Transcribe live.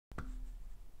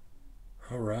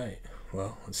All right,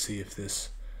 well, let's see if this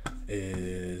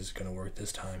is gonna work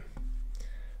this time.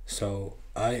 So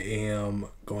I am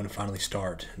going to finally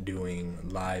start doing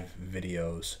live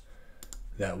videos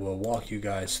that will walk you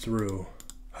guys through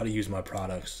how to use my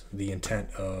products, the intent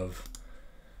of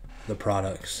the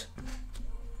products,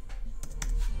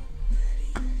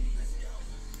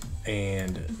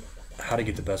 and how to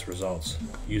get the best results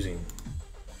using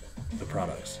the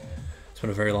products. It's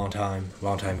been a very long time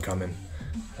coming.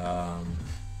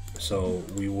 So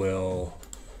we will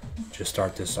just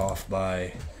start this off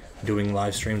by doing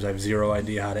live streams. I have zero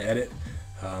idea how to edit.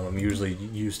 I'm usually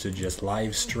used to just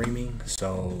live streaming,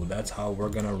 so that's how we're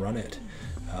gonna run it.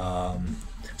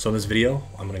 So in this video,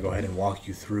 I'm gonna go ahead and walk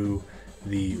you through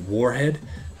the Warhead.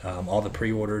 All the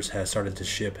pre-orders has started to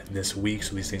ship this week,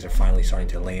 so these things are finally starting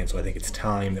to land. So I think it's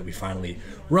time that we finally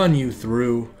run you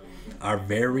through our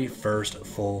very first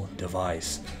full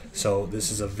device. So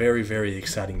this is a very, very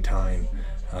exciting time.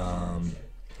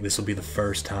 This will be the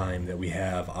first time that we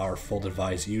have our full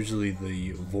device. Usually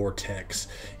the Vortex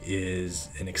is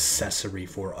an accessory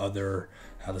for other,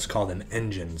 let's call them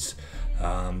engines.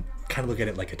 Kind of look at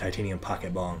it like a titanium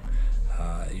pocket bong.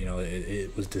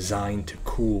 It was designed to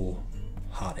cool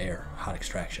hot air, hot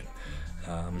extraction.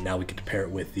 Now we get to pair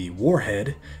it with the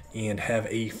Warhead and have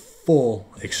a full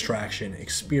extraction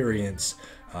experience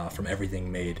from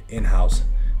everything made in-house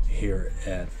here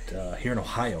in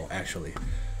Ohio, actually.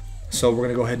 So we're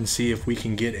gonna go ahead and see if we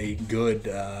can get a good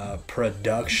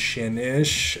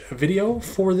production-ish video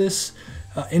for this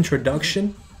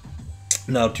introduction.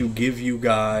 Now, to give you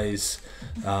guys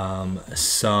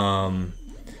some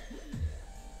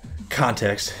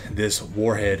context, this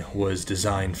Warhead was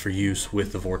designed for use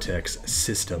with the Vortex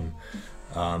system.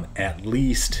 At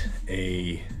least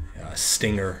a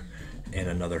stinger and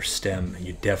another stem.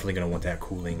 You're definitely going to want that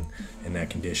cooling and that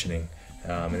conditioning.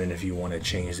 And then if you want to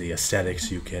change the aesthetics,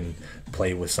 you can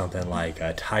play with something like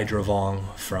a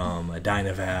Hydrovong from a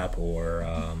Dynavap or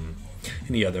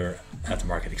any other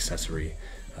aftermarket accessory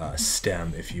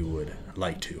stem if you would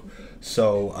like to.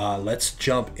 So let's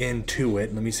jump into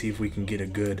it. Let me see if we can get a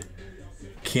good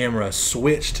camera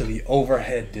switch to the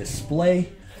overhead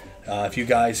display. If you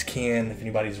guys can, if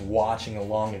anybody's watching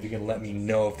along, if you can let me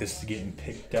know if this is getting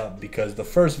picked up, because the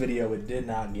first video it did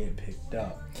not get picked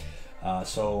up.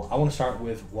 So I want to start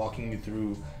with walking you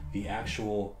through the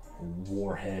actual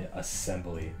Warhead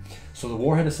assembly. So the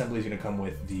Warhead assembly is going to come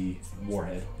with the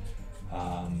Warhead.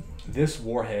 This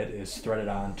Warhead is threaded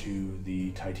onto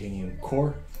the titanium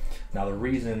core. Now the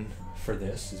reason for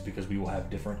this is because we will have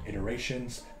different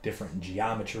iterations, different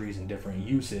geometries, and different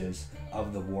uses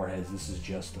of the Warheads. This is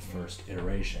just the first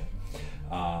iteration.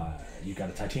 You've got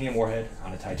a titanium Warhead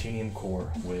on a titanium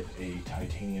core with a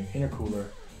titanium intercooler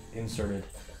inserted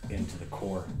into the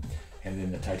core, and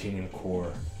then the titanium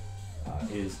core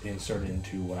is inserted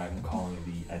into what I'm calling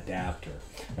the adapter.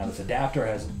 Now this adapter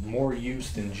has more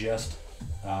use than just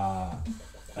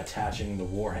attaching the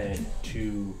Warhead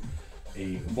to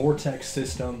a Vortex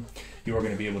system. You are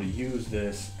going to be able to use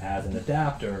this as an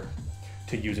adapter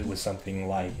to use it with something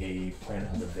like a Planet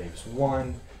of the Vapes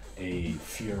 1, a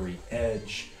Fury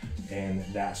Edge, and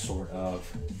that sort of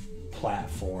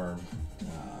platform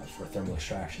for thermal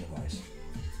extraction device.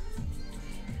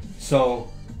 So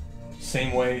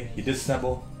same way you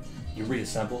disassemble, you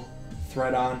reassemble,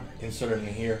 thread on, insert it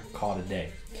in here, call it a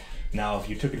day. Now, if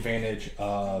you took advantage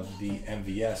of the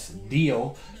MVS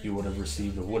deal, you would have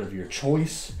received the wood of your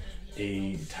choice,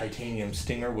 a titanium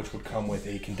stinger, which would come with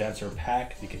a condenser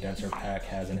pack. The condenser pack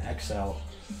has an XL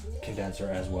condenser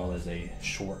as well as a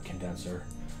short condenser.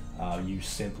 You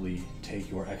simply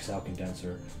take your XL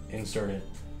condenser, insert it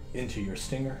into your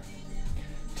stinger,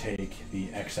 take the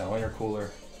XL intercooler,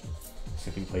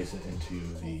 simply place it into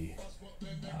the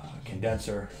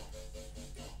condenser,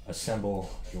 assemble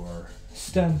your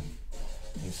stem,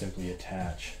 and simply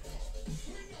attach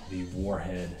the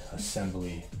Warhead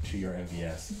assembly to your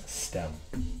MVS stem.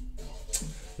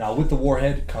 Now with the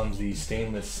Warhead comes the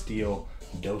stainless steel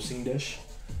dosing dish.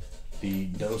 The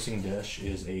dosing dish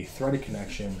is a threaded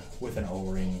connection with an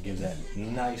O-ring, gives that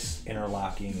nice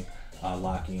interlocking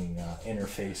locking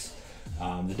interface.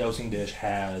 The dosing dish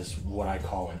has what I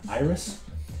call an iris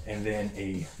and then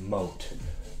a moat.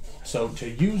 So to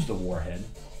use the Warhead,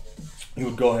 you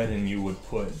would go ahead and you would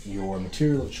put your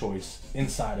material of choice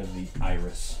inside of the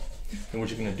iris. And what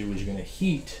you're going to do is you're going to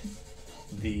heat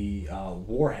the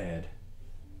Warhead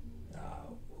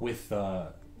with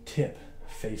the tip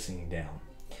facing down.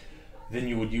 Then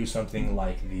you would use something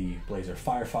like the Blazer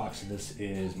Firefox. This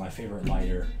is my favorite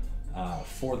lighter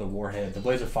for the Warhead. The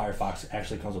Blazer Firefox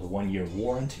actually comes with a 1-year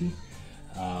warranty.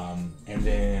 And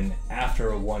then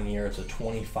after 1 year, it's a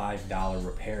 $25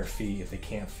 repair fee. If they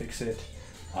can't fix it,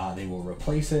 they will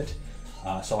replace it.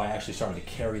 So I actually started to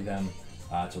carry them.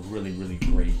 It's a really, really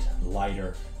great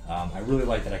lighter. I really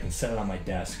like that I can set it on my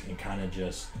desk and kind of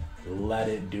just let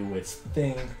it do its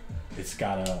thing. It's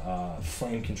got a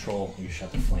flame control. You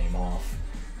shut the flame off,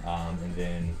 and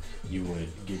then you would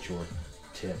get your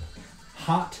tip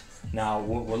hot. Now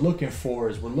what we're looking for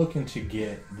is we're looking to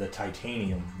get the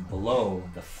titanium below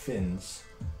the fins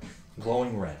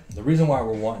glowing red. The reason why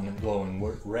we're wanting it glowing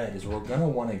red is we're gonna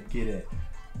want to get it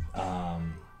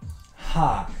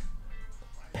hot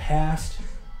past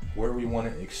where we want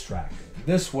it extracted.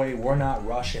 This way we're not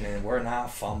rushing and we're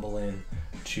not fumbling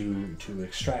to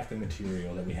extract the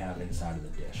material that we have inside of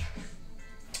the dish.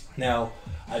 Now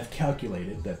I've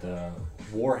calculated that the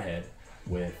Warhead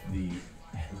with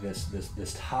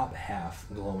this top half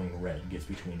glowing red gets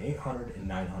between 800 and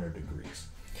 900 degrees.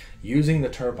 Using the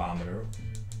turbometer,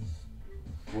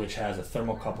 which has a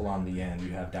thermocouple on the end,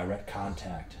 you have direct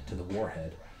contact to the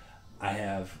warhead. I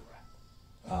have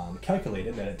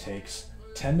calculated that it takes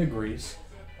 10 degrees,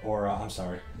 or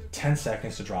 10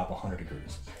 seconds to drop 100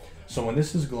 degrees. So when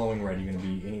this is glowing red, you're going to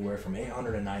be anywhere from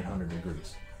 800 to 900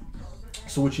 degrees.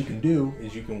 So what you can do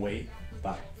is you can wait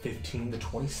about 15 to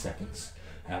 20 seconds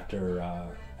after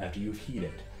you've heated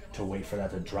it to wait for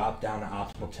that to drop down to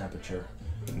optimal temperature,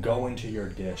 go into your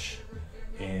dish,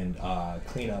 and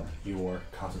clean up your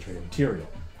concentrated material.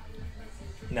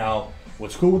 Now,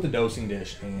 what's cool with the dosing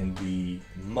dish and the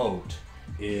moat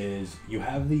is you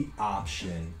have the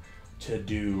option to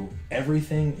do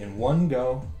everything in one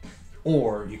go,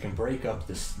 or you can break up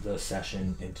the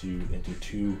session into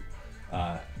two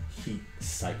heat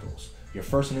cycles. Your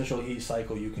first initial heat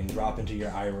cycle you can drop into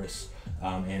your iris,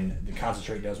 and the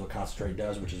concentrate does what concentrate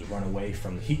does, which is run away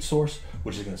from the heat source,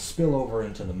 which is going to spill over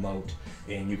into the moat,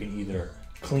 and you can either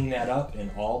clean that up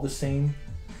in all the same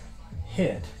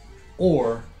hit,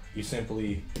 or you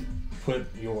simply put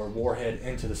your warhead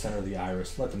into the center of the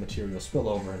iris, let the material spill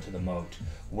over into the moat,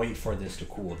 wait for this to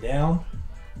cool down,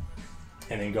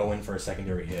 and then go in for a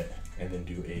secondary hit, and then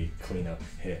do a cleanup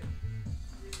hit.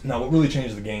 Now what really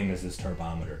changes the game is this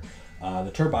turbometer.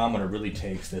 The turbometer really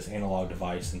takes this analog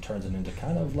device and turns it into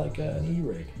kind of like an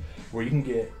e-rig, where you can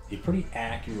get a pretty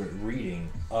accurate reading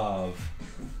of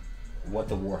what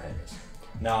the warhead is.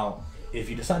 Now, if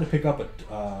you decide to pick up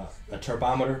a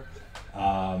turbometer,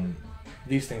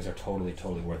 these things are totally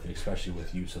worth it, especially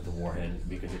with use of the warhead,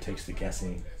 because it takes the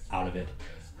guessing out of it.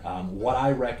 What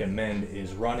I recommend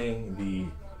is running the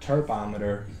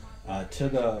turbometer to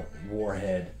the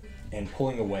warhead and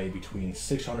pulling away between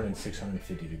 600 and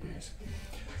 650 degrees.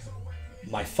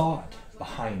 My thought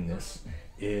behind this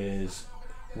is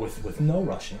with no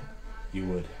rushing, you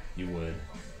would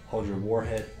hold your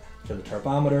warhead to the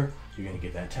turbometer, you're going to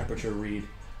get that temperature read,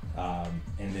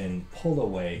 and then pull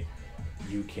away.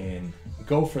 You can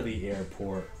go for the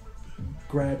airport,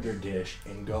 grab your dish,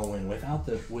 and go in without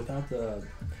the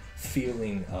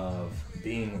feeling of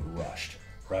being rushed,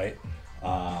 right?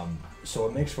 So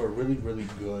it makes for a really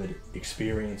good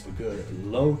experience, a good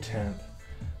low temp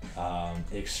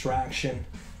extraction,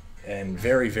 and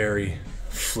very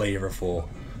flavorful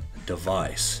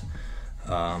device.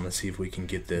 Let's see if we can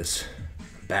get this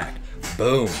back.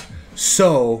 Boom.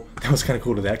 So that was kind of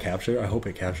cool. Did that capture? I hope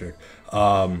it captured.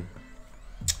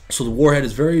 So the warhead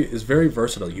is very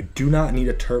versatile. You do not need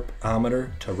a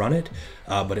turbometer to run it,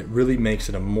 but it really makes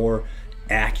it a more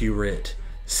accurate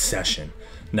session.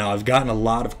 Now, I've gotten a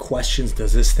lot of questions.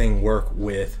 Does this thing work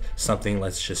with something,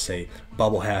 let's just say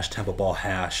bubble hash, temple ball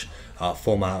hash,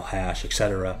 full mile hash,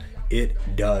 etc.? It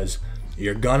does.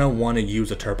 You're gonna want to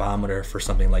use a turbometer for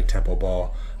something like temple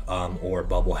ball or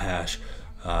bubble hash.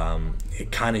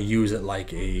 It kind of use it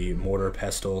like a mortar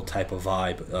pestle type of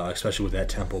vibe, especially with that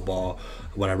temple ball.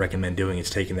 What I recommend doing is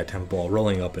taking that temple ball,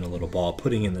 rolling up in a little ball,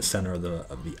 putting it in the center of the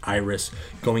iris,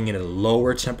 going in at a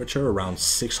lower temperature around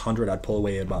 600. I'd pull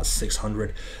away at about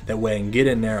 600. That way I can get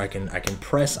in there. I can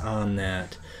press on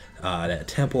that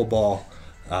temple ball,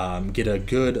 get a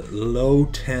good low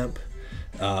temp,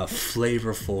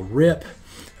 flavorful rip.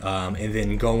 And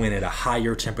then go in at a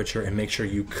higher temperature and make sure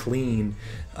you clean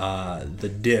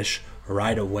the dish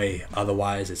right away.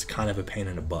 Otherwise, it's kind of a pain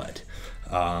in the butt.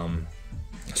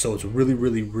 So it's a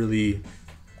really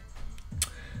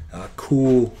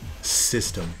cool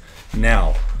system.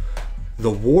 Now,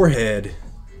 the warhead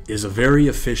is a very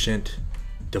efficient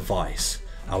device.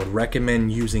 I would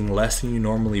recommend using less than you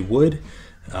normally would,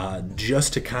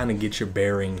 just to kind of get your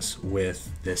bearings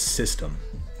with this system.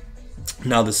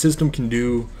 Now the system can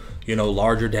do,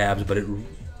 larger dabs, but it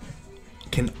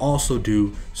can also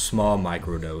do small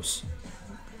microdose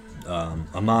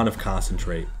amount of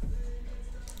concentrate.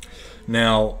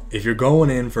 Now, if you're going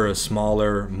in for a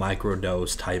smaller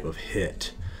microdose type of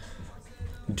hit,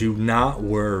 do not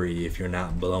worry if you're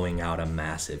not blowing out a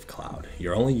massive cloud.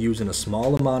 You're only using a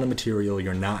small amount of material.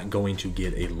 You're not going to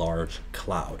get a large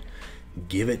cloud.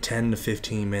 Give it 10 to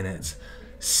 15 minutes.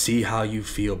 See how you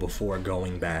feel before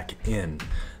going back in.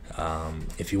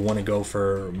 If you want to go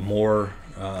for more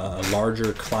a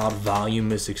larger cloud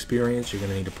voluminous experience, you're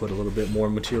going to need to put a little bit more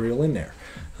material in there.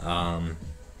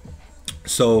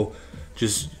 So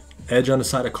just edge on the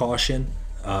side of caution.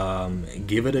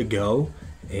 Give it a go,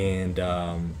 and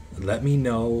let me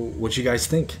know what you guys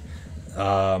think.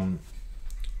 The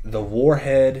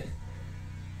Warhead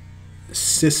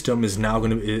system is now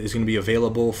going to be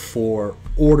available for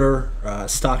order,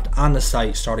 stocked on the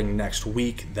site starting next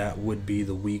week. That would be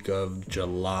the week of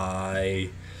July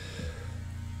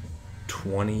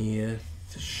 20th.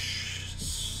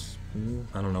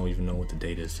 I don't even know what the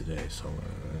date is today, so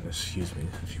excuse me.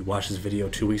 If you watch this video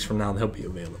 2 weeks from now, they'll be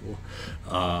available.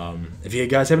 If you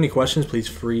guys have any questions, please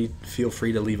feel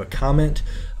free to leave a comment.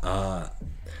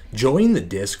 Join the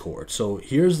Discord. So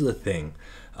here's the thing.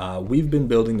 We've been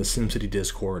building the SimCity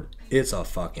Discord. It's a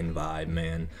fucking vibe,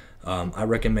 man. I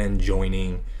recommend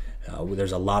joining.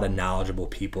 There's a lot of knowledgeable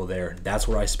people there. That's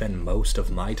where I spend most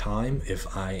of my time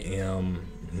if I am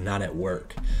not at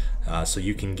work. So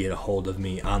you can get a hold of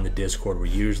me on the Discord. We're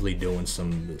usually doing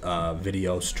some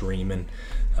video streaming.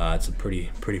 It's a pretty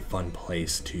fun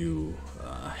place to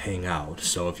hang out.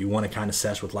 So if you want to kind of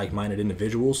sesh with like-minded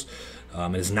individuals,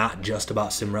 it's not just about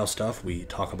Simrell stuff. We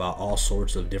talk about all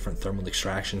sorts of different thermal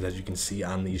extractions, as you can see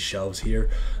on these shelves here.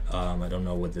 I don't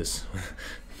know what this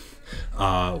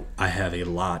I have a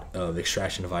lot of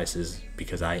extraction devices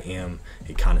because I am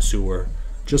a connoisseur,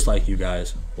 just like you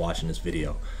guys watching this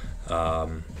video.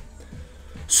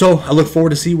 So I look forward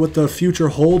to see what the future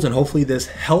holds, and hopefully this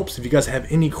helps. If you guys have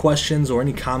any questions or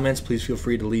any comments, please feel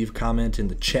free to leave a comment in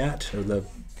the chat or the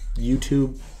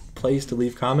YouTube place to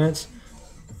leave comments.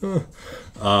 And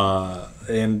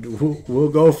we'll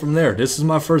go from there. This is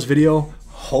my first video.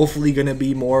 Hopefully gonna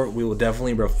be more. We will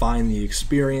definitely refine the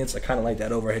experience. I kind of like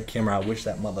that overhead camera. I wish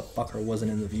that motherfucker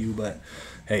wasn't in the view, but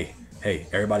hey,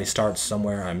 everybody starts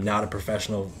somewhere. I'm not a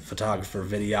professional photographer,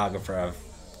 videographer. I've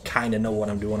kind of know what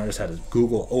I'm doing. I just had to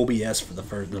Google OBS for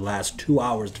the last 2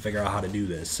 hours to figure out how to do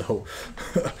this, so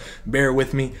bear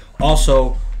with me.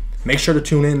 Also, make sure to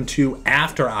tune in to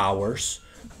After Hours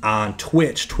on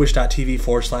Twitch,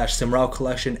 twitch.tv/Simrell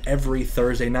Collection every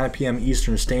Thursday, 9 p.m.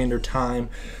 Eastern Standard Time.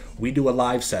 We do a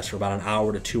live set for about an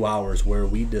hour to 2 hours where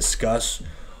we discuss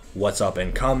what's up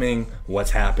and coming,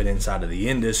 what's happened inside of the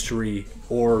industry,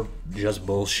 or just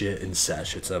bullshit and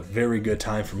sesh. It's a very good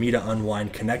time for me to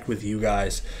unwind, connect with you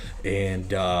guys,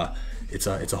 and it's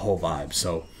a whole vibe.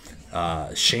 So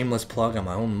shameless plug on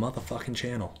my own motherfucking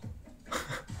channel.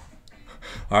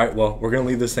 All right, well, we're gonna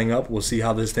leave this thing up. We'll see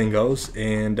how this thing goes,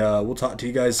 and we'll talk to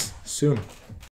you guys soon.